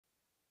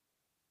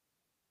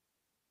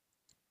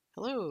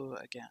Hello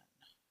again.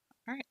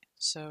 Alright,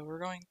 so we're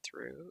going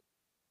through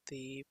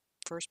the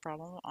first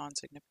problem on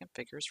significant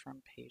figures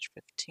from page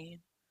 15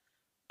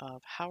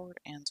 of Howard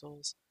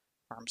Ansel's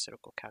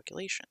Pharmaceutical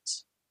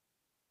Calculations.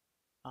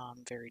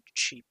 Very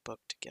cheap book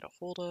to get a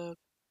hold of,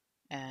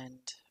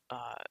 and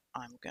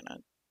I'm gonna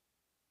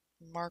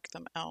mark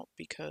them out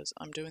because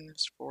I'm doing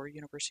this for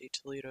University of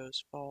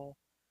Toledo's fall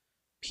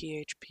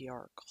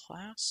PHPR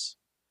class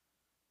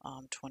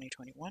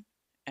 2021,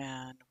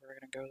 and we're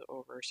gonna go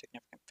over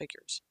significant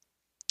figures.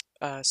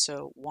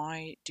 So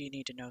why do you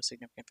need to know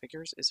significant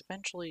figures is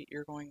eventually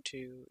you're going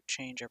to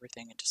change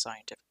everything into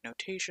scientific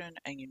notation,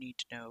 and you need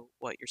to know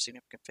what your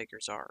significant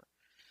figures are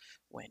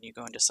when you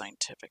go into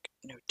scientific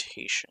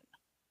notation.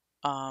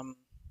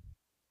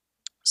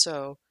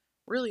 So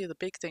really the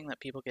big thing that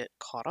people get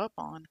caught up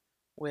on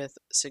with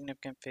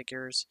significant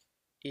figures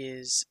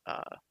is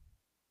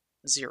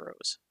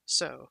zeros.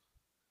 So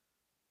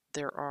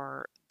there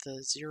are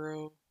the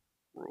zero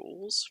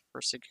rules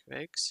for sig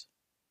figs.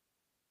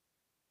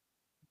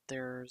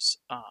 There's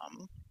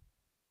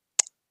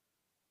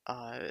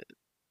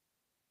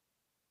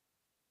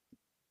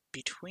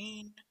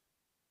between,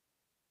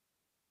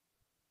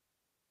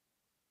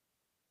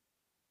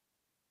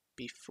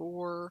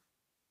 before,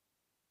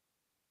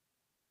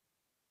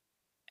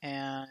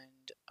 and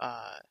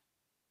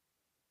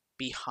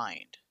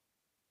behind.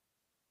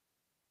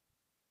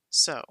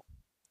 So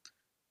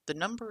the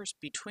numbers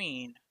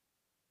between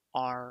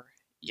are,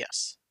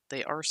 yes,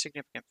 they are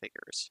significant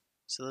figures.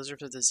 So those are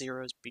for the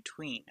zeros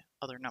between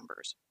other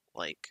numbers,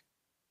 like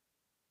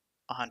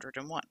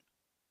 101.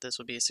 This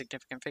would be a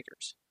significant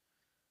figures.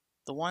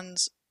 The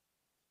ones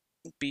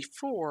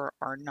before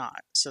are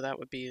not, so that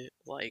would be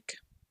like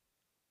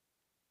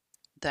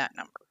that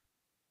number.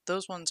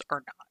 Those ones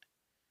are not.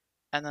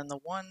 And then the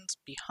ones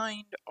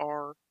behind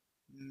are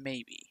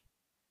maybe.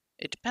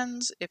 It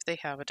depends if they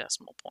have a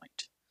decimal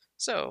point.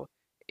 So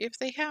if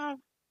they have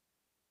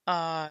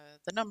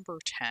the number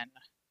 10,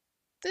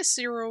 this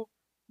 0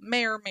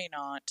 may or may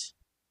not,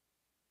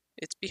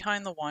 it's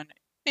behind the 1,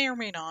 may or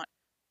may not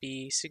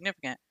be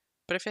significant.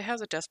 But if it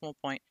has a decimal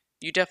point,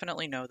 you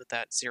definitely know that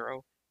that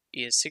 0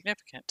 is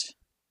significant.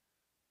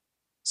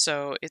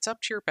 So it's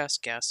up to your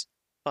best guess,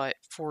 but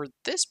for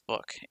this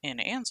book in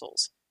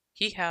Ansel's,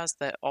 he has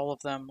that all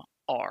of them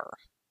are.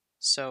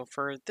 So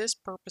for this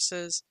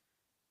purposes,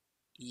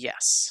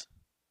 yes.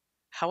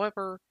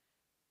 However,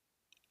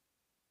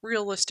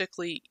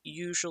 realistically,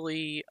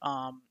 usually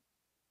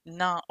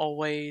not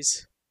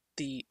always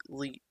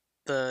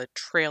the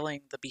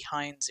trailing, the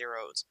behind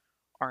zeros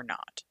are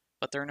not,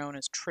 but they're known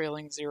as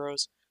trailing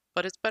zeros.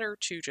 But it's better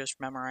to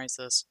just memorize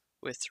this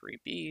with 3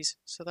 B's,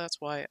 so that's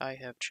why I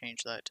have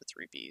changed that to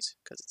 3 B's,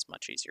 because it's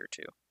much easier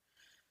to.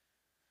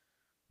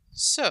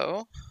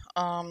 So,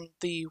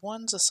 the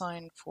ones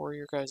assigned for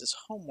your guys'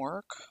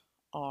 homework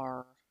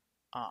are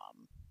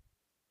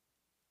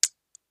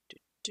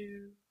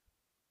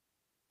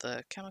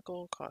the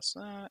chemical costs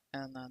that,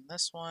 and then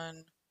this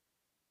one,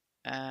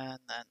 and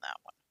then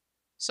that one.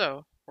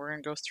 So we're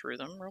going to go through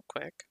them real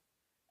quick,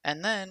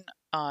 and then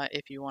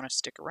if you want to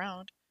stick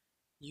around,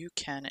 you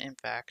can in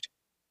fact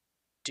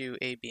do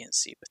A, B, and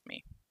C with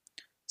me.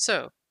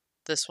 So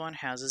this one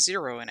has a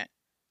 0 in it.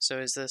 So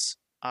is this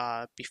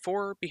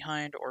before,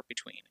 behind, or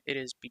between? It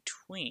is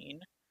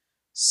between,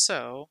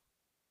 so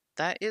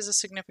that is a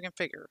significant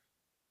figure.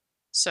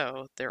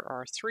 So there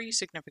are 3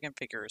 significant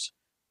figures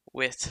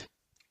with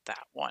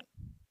that one.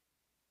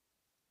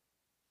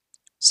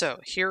 So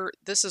here,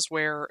 this is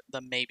where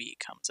the maybe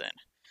comes in.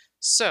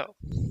 So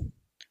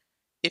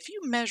if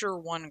you measure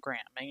 1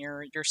 gram and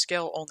your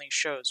scale only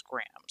shows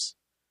grams,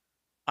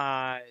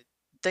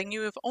 then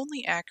you have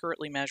only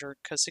accurately measured,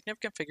 because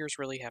significant figures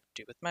really have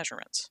to do with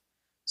measurements.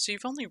 So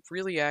you've only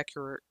really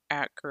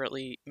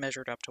accurately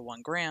measured up to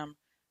 1 gram.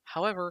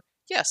 However,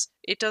 yes,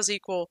 it does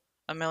equal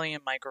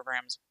 1,000,000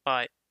 micrograms,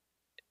 but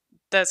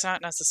that's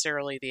not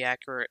necessarily the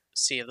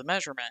accuracy of the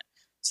measurement.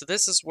 So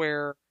this is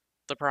where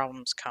the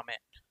problems come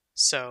in.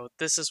 So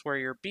this is where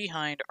you're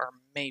behind are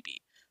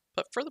maybe.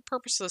 But for the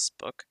purpose of this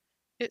book,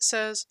 it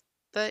says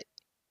that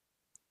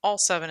all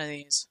 7 of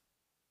these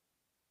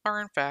are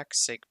in fact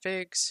sig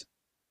figs.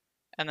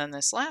 And then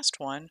this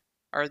last one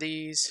are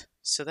these,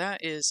 so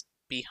that is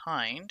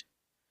behind.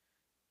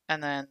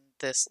 And then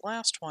this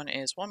last one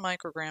is 1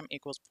 microgram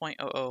equals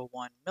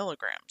 0.001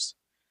 milligrams.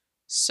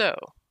 So,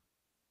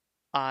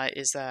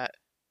 is that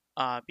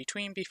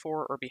between,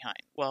 before, or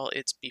behind? Well,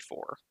 it's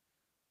before.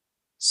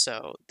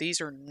 So these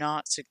are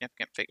not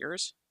significant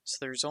figures. So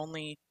there's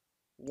only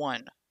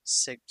 1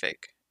 sig fig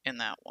in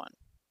that one.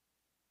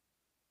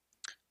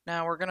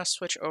 Now we're going to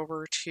switch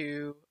over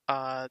to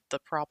the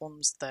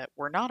problems that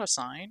were not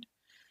assigned.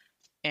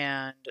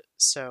 And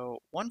so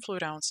 1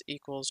 fluid ounce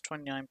equals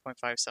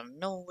 29.57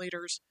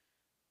 milliliters.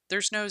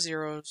 There's no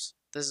zeros.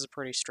 This is a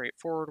pretty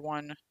straightforward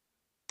one.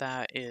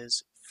 That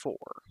is 4.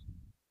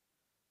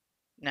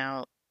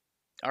 Now,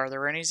 are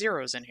there any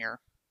zeros in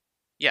here?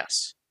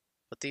 Yes,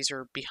 but these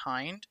are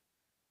behind,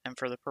 and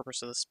for the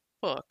purpose of this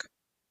book,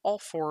 all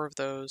 4 of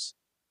those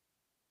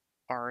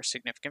are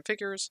significant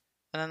figures.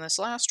 And then this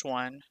last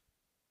one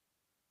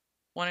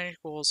 1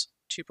 equals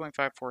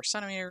 2.54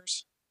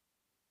 centimeters.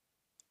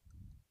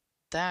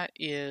 That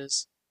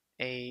is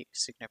a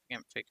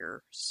significant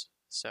figure.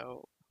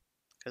 So,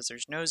 because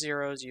there's no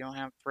zeros, you don't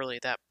have really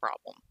that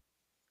problem.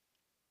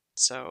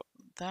 So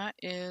that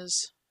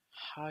is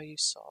how you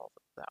solve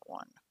that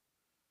one.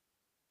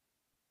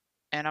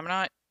 And I'm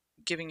not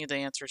giving you the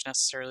answers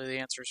necessarily, the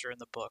answers are in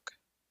the book.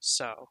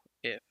 So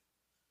if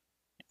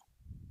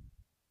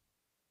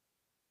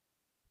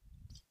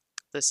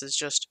this is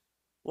just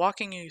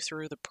walking you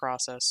through the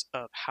process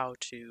of how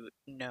to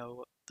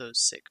know those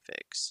sig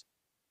figs.